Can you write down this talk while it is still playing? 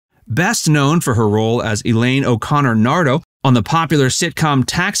best known for her role as Elaine O'Connor Nardo on the popular sitcom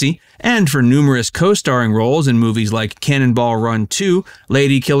Taxi, and for numerous co-starring roles in movies like Cannonball Run II,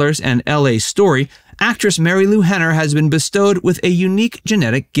 Ladykillers, and LA Story, actress Marilu Henner has been bestowed with a unique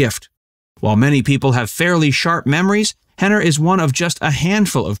genetic gift. While many people have fairly sharp memories, Henner is one of just a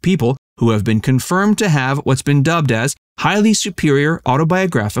handful of people who have been confirmed to have what's been dubbed as highly superior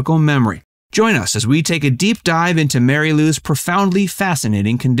autobiographical memory. Join us as we take a deep dive into Marilu's profoundly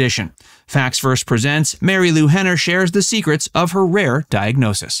fascinating condition. Facts First presents Marilu Henner shares the secrets of her rare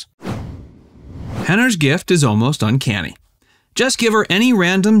diagnosis. Henner's gift is almost uncanny. Just give her any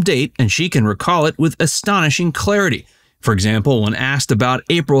random date and she can recall it with astonishing clarity. For example, when asked about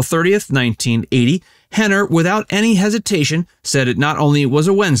April 30th, 1980, Henner, without any hesitation, said it not only was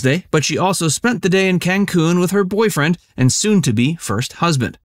a Wednesday, but she also spent the day in Cancun with her boyfriend and soon-to-be first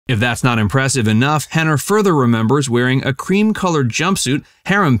husband. If that's not impressive enough, Henner further remembers wearing a cream-colored jumpsuit,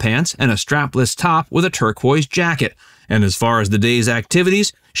 harem pants, and a strapless top with a turquoise jacket. And as far as the day's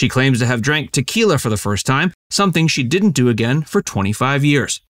activities, she claims to have drank tequila for the first time, something she didn't do again for 25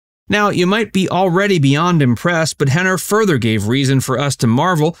 years. Now, you might be already beyond impressed, but Henner further gave reason for us to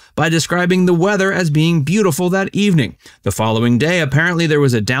marvel by describing the weather as being beautiful that evening. The following day, apparently there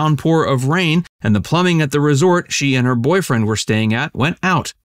was a downpour of rain, and the plumbing at the resort she and her boyfriend were staying at went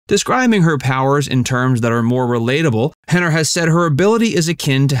out. Describing her powers in terms that are more relatable, Henner has said her ability is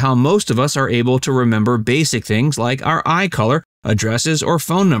akin to how most of us are able to remember basic things like our eye color, addresses, or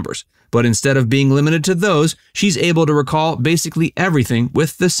phone numbers. But instead of being limited to those, she's able to recall basically everything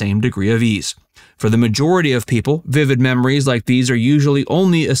with the same degree of ease. For the majority of people, vivid memories like these are usually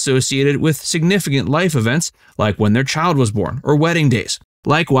only associated with significant life events, like when their child was born or wedding days.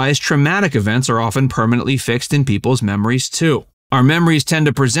 Likewise, traumatic events are often permanently fixed in people's memories too. Our memories tend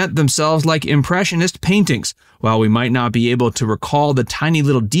to present themselves like impressionist paintings. While we might not be able to recall the tiny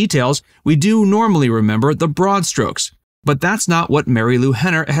little details, we do normally remember the broad strokes. But that's not what Marilu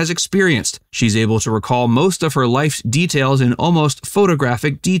Henner has experienced. She's able to recall most of her life's details in almost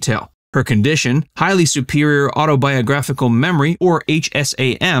photographic detail. Her condition, highly superior autobiographical memory, or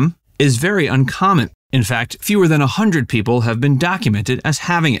HSAM, is very uncommon. In fact, fewer than 100 people have been documented as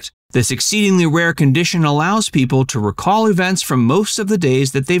having it. This exceedingly rare condition allows people to recall events from most of the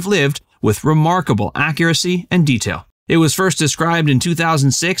days that they've lived with remarkable accuracy and detail. It was first described in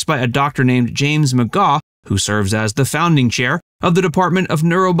 2006 by a doctor named James McGaugh, who serves as the founding chair of the Department of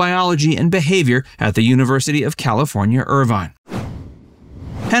Neurobiology and Behavior at the University of California, Irvine.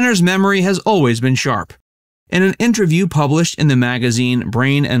 Henner's memory has always been sharp. In an interview published in the magazine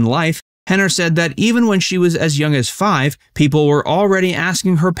Brain and Life, Henner said that even when she was as young as 5, people were already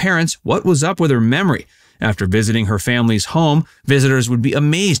asking her parents what was up with her memory. After visiting her family's home, visitors would be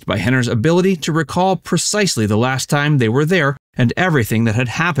amazed by Henner's ability to recall precisely the last time they were there and everything that had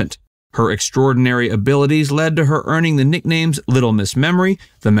happened. Her extraordinary abilities led to her earning the nicknames Little Miss Memory,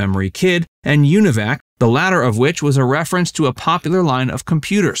 the Memory Kid, and Univac, the latter of which was a reference to a popular line of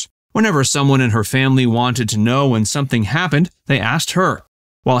computers. Whenever someone in her family wanted to know when something happened, they asked her.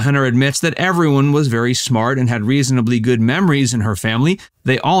 While Henner admits that everyone was very smart and had reasonably good memories in her family,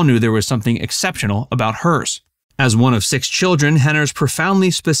 they all knew there was something exceptional about hers. As one of 6 children, Henner's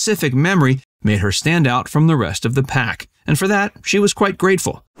profoundly specific memory made her stand out from the rest of the pack, and for that, she was quite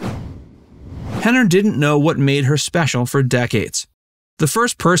grateful. Henner didn't know what made her special for decades. The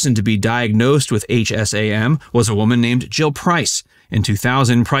first person to be diagnosed with HSAM was a woman named Jill Price. In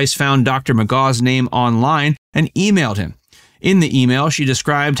 2000, Price found Dr. McGaugh's name online and emailed him. In the email, she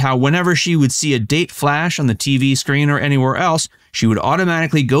described how whenever she would see a date flash on the TV screen or anywhere else, she would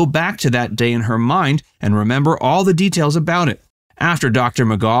automatically go back to that day in her mind and remember all the details about it. After Dr.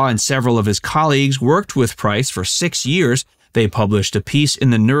 McGaugh and several of his colleagues worked with Price for 6 years, they published a piece in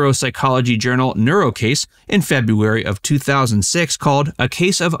the neuropsychology journal NeuroCase in February of 2006 called A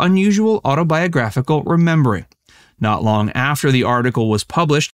Case of Unusual Autobiographical Remembering. Not long after the article was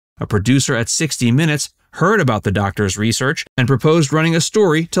published, a producer at 60 Minutes heard about the doctor's research and proposed running a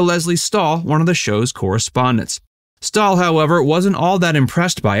story to Leslie Stahl, one of the show's correspondents. Stahl, however, wasn't all that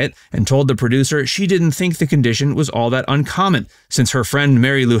impressed by it and told the producer she didn't think the condition was all that uncommon, since her friend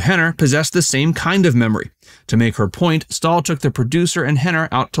Marilu Henner possessed the same kind of memory. To make her point, Stahl took the producer and Henner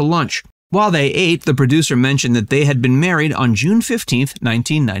out to lunch. While they ate, the producer mentioned that they had been married on June 15,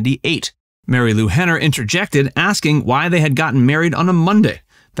 1998. Marilu Henner interjected, asking why they had gotten married on a Monday.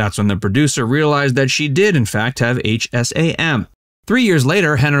 That's when the producer realized that she did, in fact, have HSAM. 3 years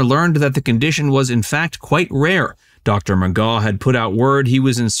later, Henner learned that the condition was, in fact, quite rare. Dr. McGaugh had put out word he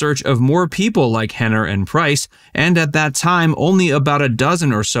was in search of more people like Henner and Price, and at that time, only about a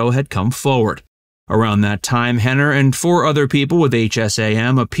dozen or so had come forward. Around that time, Henner and 4 other people with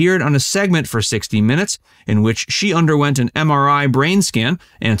HSAM appeared on a segment for 60 Minutes in which she underwent an MRI brain scan,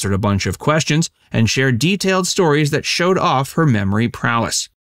 answered a bunch of questions, and shared detailed stories that showed off her memory prowess.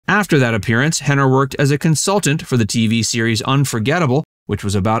 After that appearance, Henner worked as a consultant for the TV series Unforgettable, which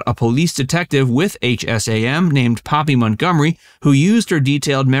was about a police detective with HSAM named Poppy Montgomery who used her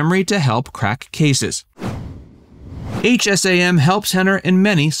detailed memory to help crack cases. HSAM helps Henner in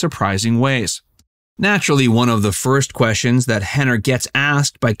many surprising ways. Naturally, one of the first questions that Henner gets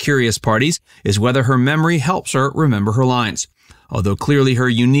asked by curious parties is whether her memory helps her remember her lines. Although clearly her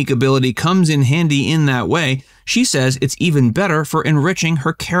unique ability comes in handy in that way, she says it's even better for enriching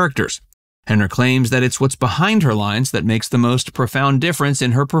her characters. Henner claims that it's what's behind her lines that makes the most profound difference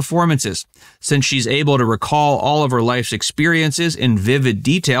in her performances. Since she's able to recall all of her life's experiences in vivid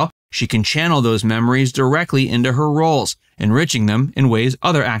detail, she can channel those memories directly into her roles, enriching them in ways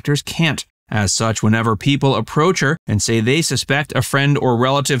other actors can't. As such, whenever people approach her and say they suspect a friend or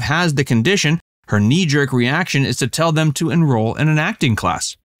relative has the condition, her knee-jerk reaction is to tell them to enroll in an acting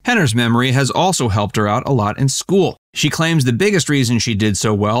class. Henner's memory has also helped her out a lot in school. She claims the biggest reason she did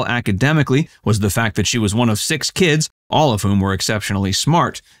so well academically was the fact that she was one of 6 kids, all of whom were exceptionally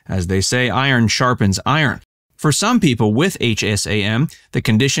smart. As they say, iron sharpens iron. For some people with HSAM, the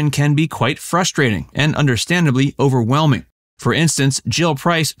condition can be quite frustrating and understandably overwhelming. For instance, Jill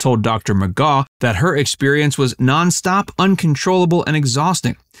Price told Dr. McGaw that her experience was nonstop, uncontrollable, and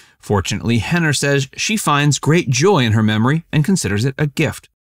exhausting. Fortunately, Henner says she finds great joy in her memory and considers it a gift.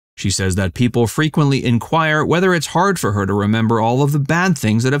 She says that people frequently inquire whether it's hard for her to remember all of the bad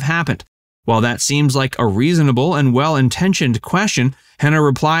things that have happened. While that seems like a reasonable and well-intentioned question, Henner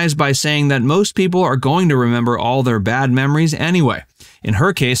replies by saying that most people are going to remember all their bad memories anyway. In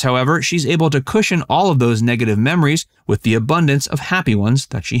her case, however, she's able to cushion all of those negative memories with the abundance of happy ones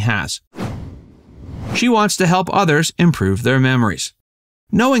that she has. She wants to help others improve their memories.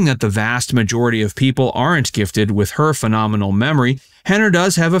 Knowing that the vast majority of people aren't gifted with her phenomenal memory, Henner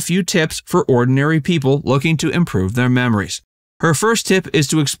does have a few tips for ordinary people looking to improve their memories. Her first tip is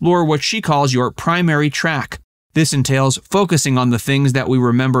to explore what she calls your primary track. This entails focusing on the things that we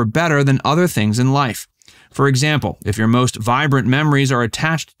remember better than other things in life. For example, if your most vibrant memories are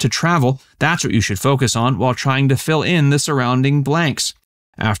attached to travel, that's what you should focus on while trying to fill in the surrounding blanks.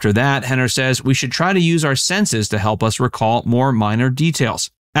 After that, Henner says we should try to use our senses to help us recall more minor details.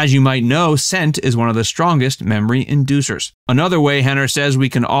 As you might know, scent is one of the strongest memory inducers. Another way Henner says we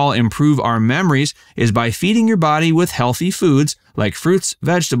can all improve our memories is by feeding your body with healthy foods like fruits,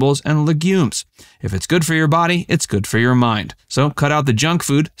 vegetables, and legumes. If it's good for your body, it's good for your mind. So cut out the junk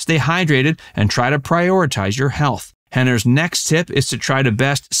food, stay hydrated, and try to prioritize your health. Henner's next tip is to try to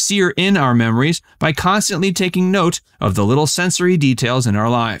best sear in our memories by constantly taking note of the little sensory details in our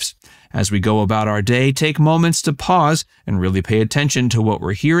lives. As we go about our day, take moments to pause and really pay attention to what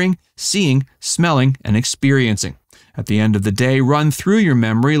we're hearing, seeing, smelling, and experiencing. At the end of the day, run through your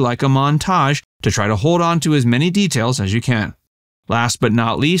memory like a montage to try to hold on to as many details as you can. Last but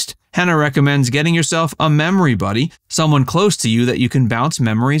not least, Henner recommends getting yourself a memory buddy, someone close to you that you can bounce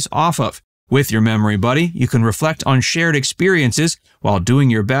memories off of. With your memory buddy, you can reflect on shared experiences while doing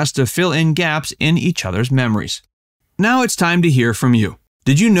your best to fill in gaps in each other's memories. Now it's time to hear from you.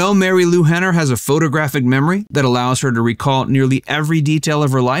 Did you know Marilu Henner has a photographic memory that allows her to recall nearly every detail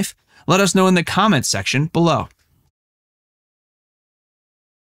of her life? Let us know in the comments section below.